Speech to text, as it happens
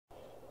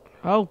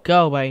Oh,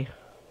 go away.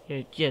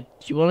 Yeah, do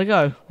you want to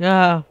go?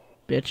 Yeah,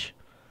 bitch.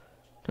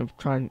 Don't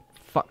try and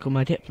fuck with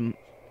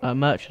my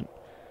merchant.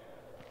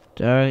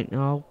 Don't.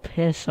 Oh,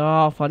 piss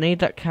off. I need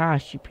that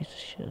cash, you piece of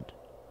shit.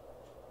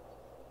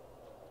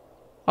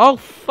 Oh,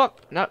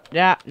 fuck. No,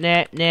 no,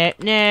 no, no,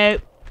 no.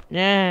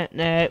 No,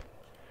 no.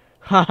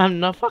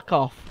 No, fuck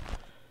off.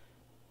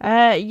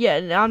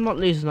 Yeah, I'm not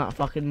losing that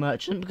fucking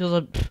merchant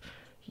because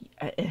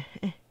I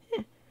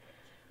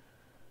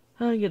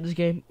don't get this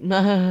game.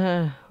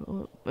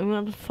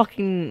 I'm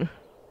fucking.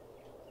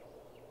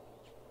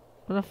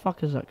 Where the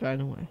fuck is that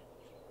going away?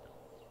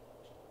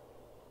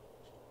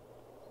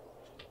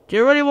 Do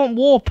you really want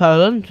war,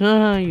 Poland?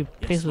 You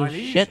piece of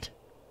shit.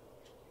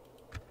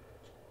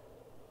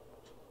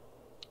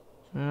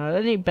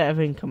 They need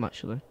better income,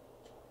 actually.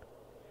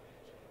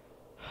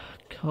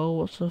 Cole,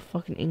 what's the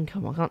fucking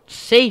income? I can't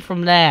see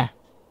from there.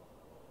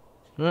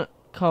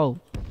 Cole.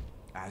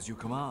 As you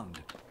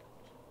command.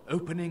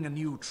 Opening a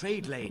new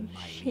trade lane,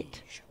 my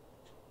liege.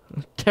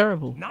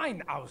 Terrible.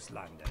 9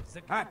 Auslanders.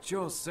 At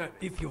your service.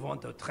 If you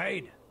want to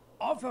trade,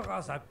 offer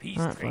us a peace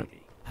treaty.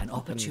 An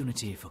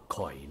opportunity for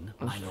coin,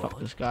 my Let's lord. fuck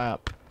this guy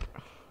up.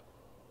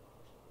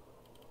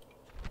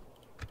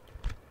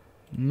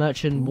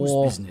 Merchant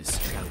war. Whose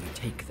business shall we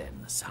take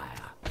then, sire?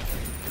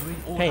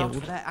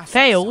 Failed.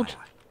 Failed?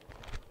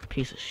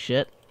 Piece of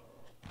shit.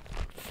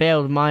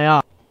 Failed my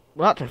ass.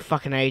 Well, that took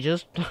fucking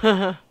ages.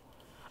 I'll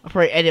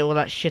probably edit all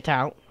that shit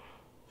out.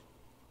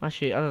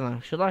 Actually, I don't know.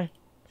 Should I?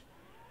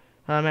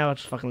 Maybe I'll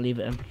just fucking leave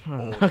it in. I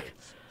don't know.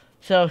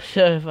 So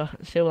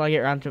when I get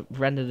around to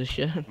render the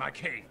shit. My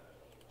king.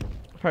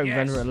 I'll probably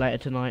render it later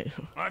tonight.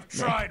 I've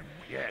tried,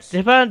 yes.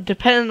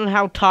 Depending on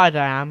how tired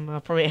I am,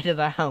 I'll probably edit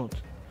that out.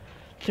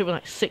 Do it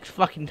like 6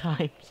 fucking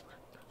times.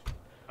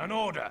 An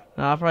order.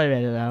 No, I'll probably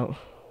edit it out.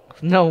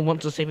 No one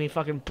wants to see me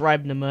fucking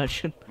bribing the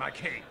merchant. My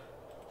king.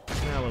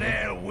 No,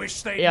 They'll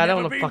wish they'd yeah, I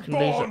don't never want to been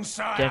fucking born, lose it.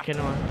 sire. Dick,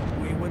 anyway.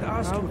 We would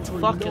ask you to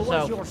fuck lower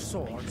yourself. your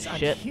swords and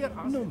Shit. hear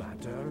no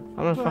matter. I'm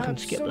gonna fucking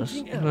Perhaps skip this.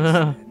 something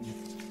else then.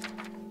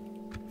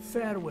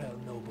 Farewell,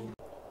 noble.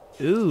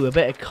 Ooh, a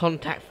bit of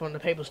contact from the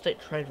Papal State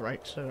trade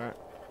rights. Alright.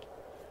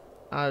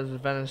 Allies of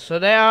Venice. So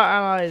they are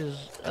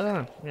allies. I don't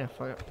know. Yeah,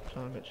 fuck it.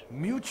 Son of a bitch.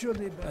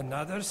 Mutually.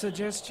 Another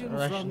suggestion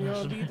from your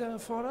Relations. leader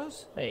for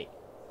us? Hey.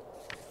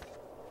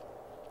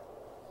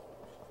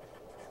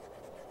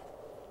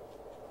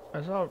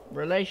 As our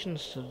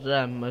relations to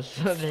them, as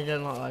they do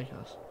not like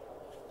us.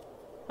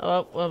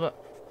 Oh, well, but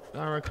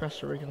I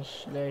request a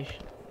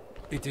reconciliation.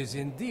 It is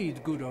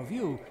indeed good of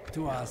you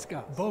to ask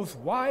us. Both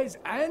wise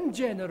and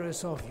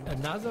generous of you.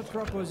 Another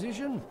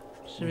proposition?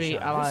 So we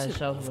ally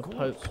ourselves with the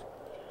Pope.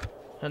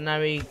 And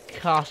now we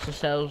cast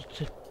ourselves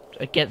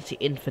against the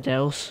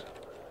infidels.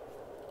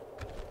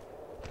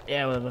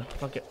 Yeah, whatever.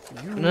 Fuck it.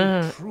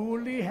 You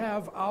truly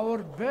have our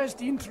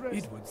best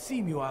interest. It would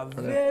seem you are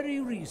very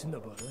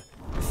reasonable.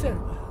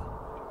 Farewell.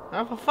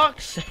 Oh, for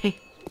fuck's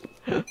sake.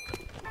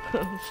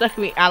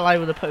 Second we ally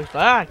with the Pope.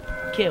 Ah,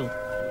 kill.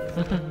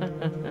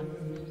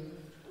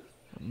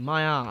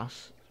 My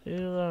ass. Who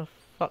the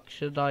fuck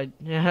should I...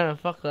 Yeah,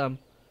 fuck them.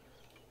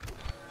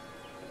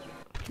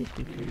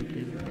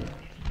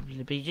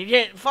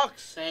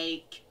 Fuck's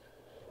sake.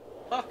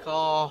 Fuck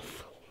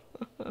off.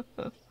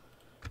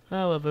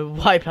 Oh, we'll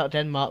wipe out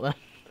Denmark then.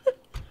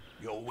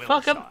 Your will,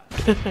 Fuck them.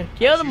 sire.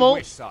 Kill As them you all.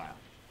 wish, sire.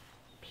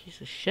 Piece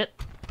of shit.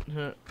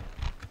 The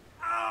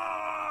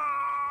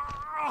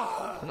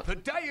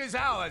day is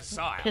ours,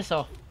 sire. Piss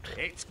off.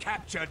 It's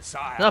captured,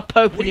 sire. Not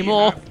Pope We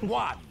anymore. have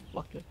won.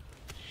 Fucking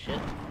shit.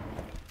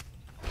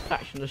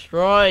 Faction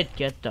destroyed.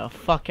 Get the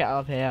fuck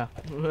out of here.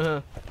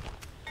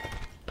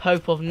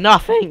 Pope of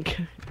nothing.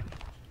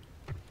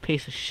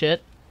 Piece of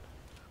shit.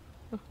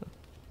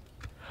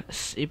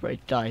 Seabraid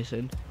dies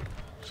soon.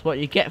 That's what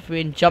you get for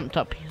being jumped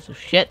up, piece of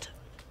shit.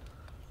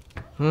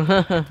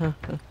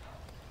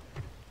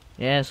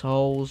 Yes,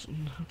 holes.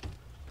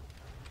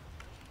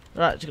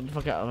 Right, let's get the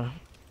fuck out of here.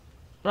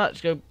 Right,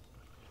 let's go.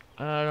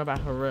 Go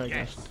back over here, I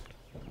guess. Yes.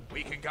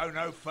 We can go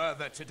no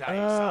further today,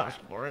 sire. That's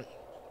boring.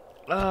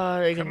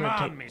 You're gonna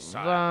Command take me,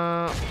 sire.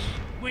 that.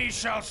 We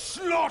shall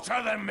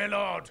slaughter them, my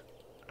lord.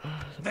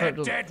 They're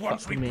Pope dead doesn't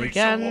once fuck we with me breach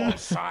again. the wall,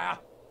 sire.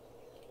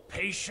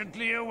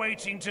 Patiently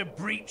awaiting to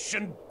breach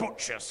and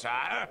butcher,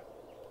 sire.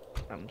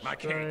 I'm My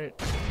king. straight.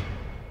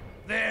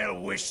 They'll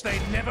wish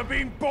they'd never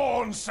been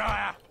born,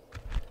 sire.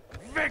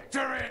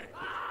 Victory!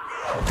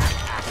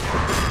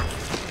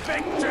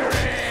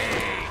 Victory!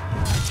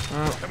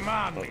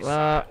 Command me, sire.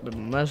 That, the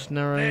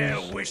mercenaries.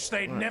 They'll wish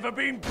they'd never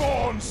been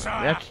born, We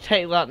sire. have to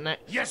take that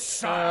next. Yes,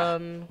 sire.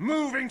 turn.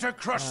 Moving to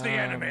crush the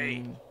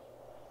enemy.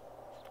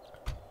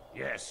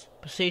 Yes.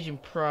 Besieging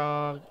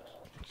Prague.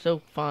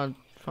 Still find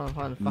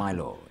My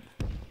lord,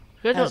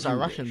 Good as that you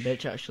Russian wish.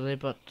 bitch actually,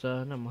 but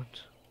never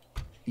mind.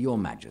 your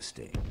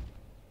majesty.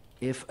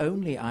 If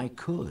only I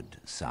could,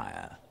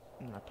 sire.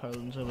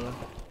 Poland's over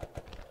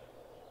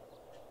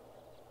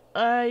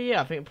there.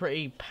 Yeah, I think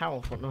pretty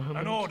powerful at the moment.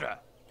 An order.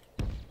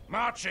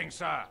 Marching,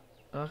 sire.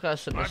 I gotta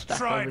send the I've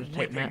staff over tried to take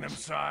whipping them,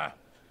 maps. sire,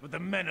 but the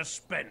men are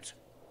spent.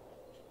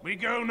 We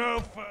go no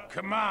further.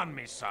 Command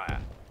me, sire.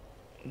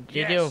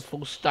 You do a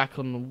full stack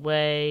on the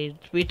way.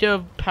 We do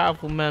have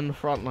powerful men on the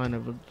front line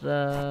over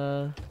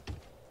there.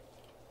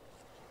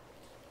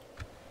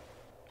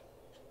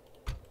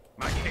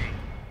 My king,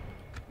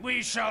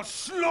 we shall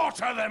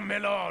slaughter them, my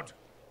lord.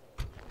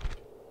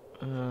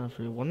 If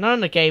we want none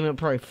in the game, it'll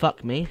probably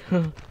fuck me.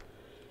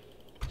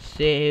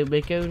 So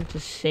we're going to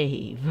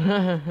save.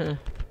 Wait,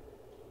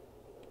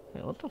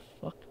 what the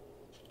fuck?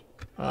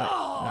 Alright,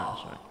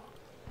 no,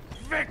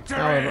 that's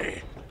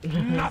right.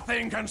 Victory!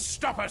 Nothing can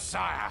stop us,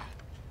 sire.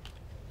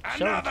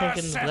 So Another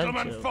taking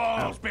settlement Lento.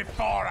 falls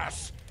before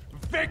us.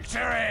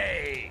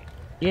 Victory!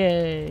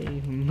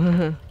 Yay!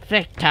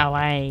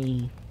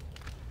 Victory!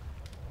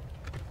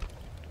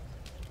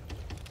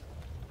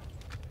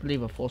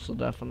 Leave a force of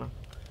death on her.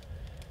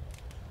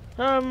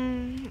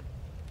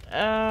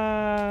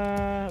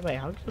 Wait,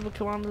 how did the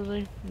commander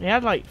do? He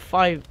had like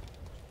 5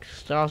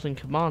 stars in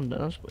commander,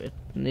 that's weird.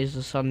 And these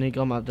are suddenly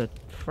gone out to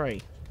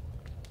 3.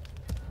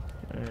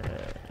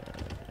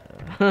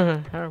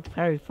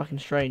 Very fucking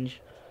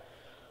strange.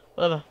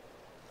 Whatever.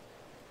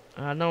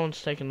 No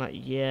one's taken that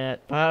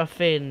yet, but I have a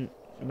feeling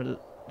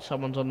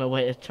someone's on their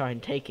way to try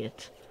and take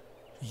it.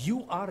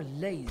 You are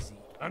lazy.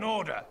 An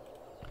order.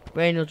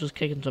 Rainer's just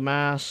kicking some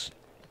ass.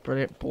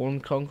 Brilliant, born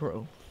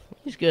conqueror.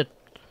 He's good.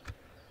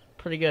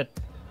 Pretty good.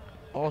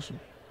 Awesome.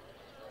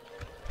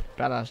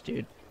 Badass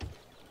dude.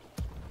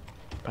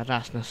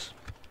 Badassness.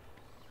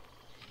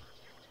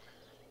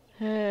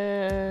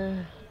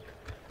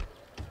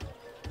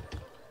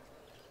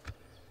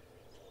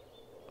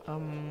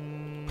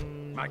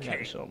 My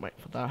king. So wait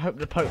for that. I hope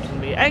the Pope's gonna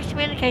be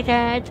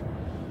excommunicated.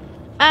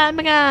 Oh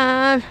my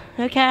god.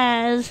 Who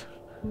cares?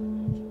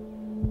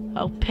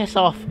 Oh, piss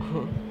off.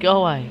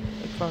 Go away.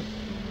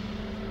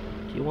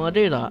 Do you want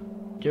to do that?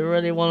 Do you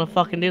really want to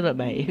fucking do that,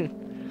 mate?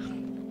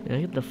 Yeah,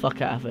 get the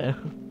fuck out of here.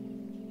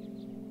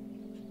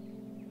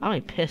 I'll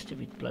be pissed if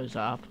he blows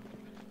that up.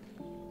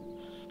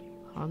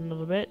 Son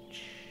of a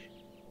bitch.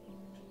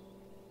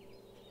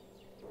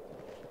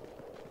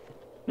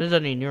 This is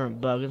only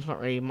Nuremberg, it's not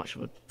really much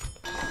of a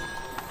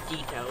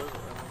detail, is it?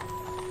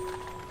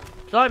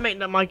 Did I make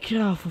that my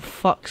car? For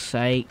fuck's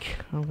sake.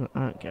 I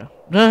don't care.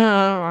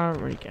 I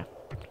don't really care.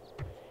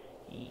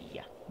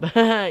 Yeah.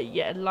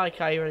 Yeah,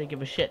 like I really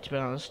give a shit, to be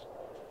honest.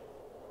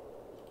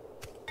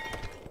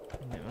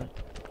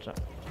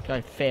 That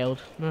guy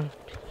failed.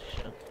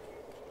 Shit.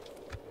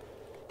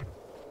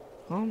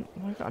 Why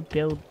can't I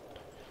build?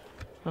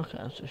 Okay,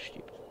 that's so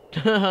stupid.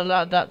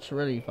 That's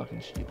really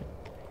fucking stupid.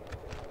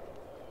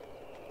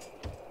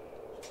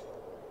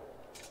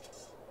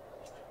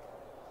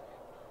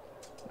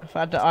 The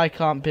fact that I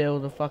can't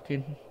build a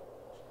fucking...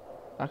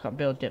 I can't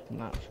build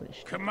diplomat, that's really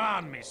stupid.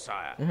 Command me,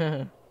 sire.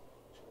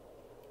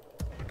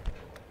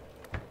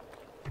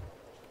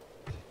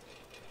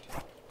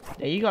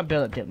 Yeah, you gotta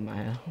build a diplomat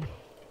here.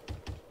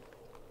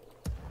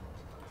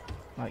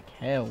 Like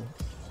hell.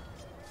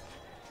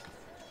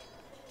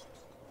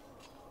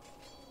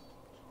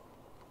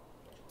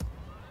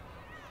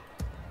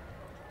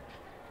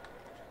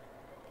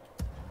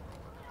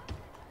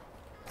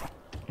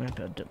 I'm gonna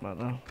build a diplomat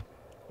now.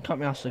 Cut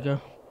me ass to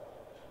go.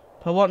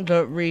 If I want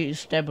to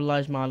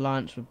re-stabilize my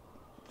alliance with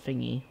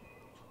thingy.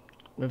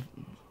 With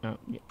no,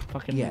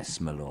 fucking. Yes,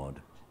 my lord.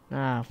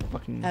 Ah,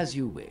 fucking. As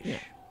you wish. Yeah.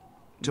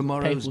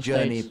 Tomorrow's Papal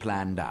journey States.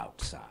 planned out,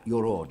 sire.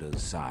 Your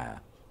orders, sire.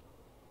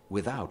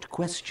 Without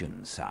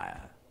question,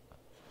 sire.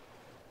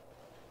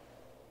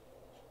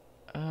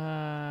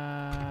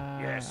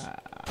 Yes.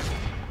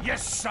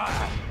 Yes,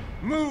 sire.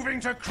 Moving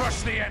to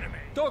crush the enemy.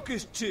 Talk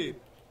is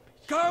cheap.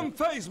 Come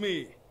face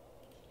me.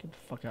 Get the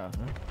fuck out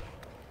of here.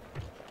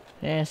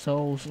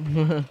 Assholes.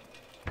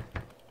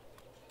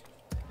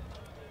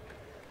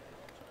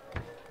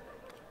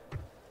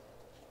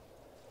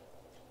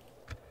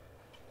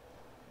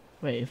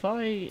 Wait, if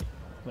I...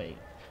 Wait.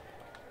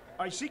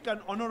 I seek an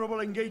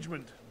honorable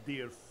engagement,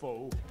 dear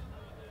foe.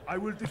 I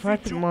will If I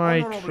defeat put you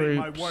my honorably,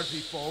 my troops worthy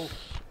foe.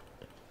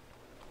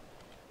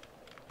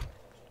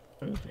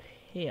 over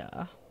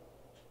here,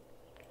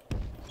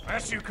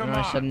 As you and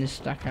I send command. this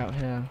stack out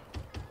here.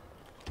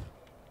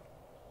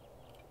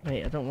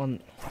 Wait, I don't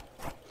want...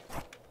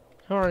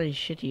 There are these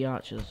shitty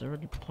archers, they're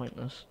really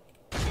pointless.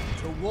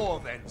 To war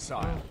then, Oh,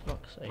 sire.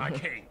 fuck's sake. My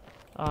king.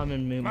 Oh, I'm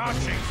in moon.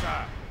 Marching,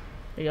 sir.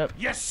 Here you go.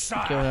 Yes,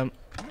 Kill sire. them.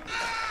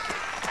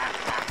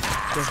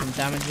 Do some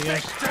damage, you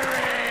guys.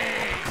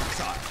 Victory!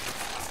 Sire.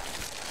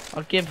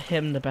 I'll give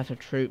him the better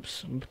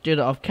troops. Do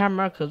that off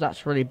camera, because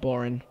that's really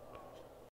boring.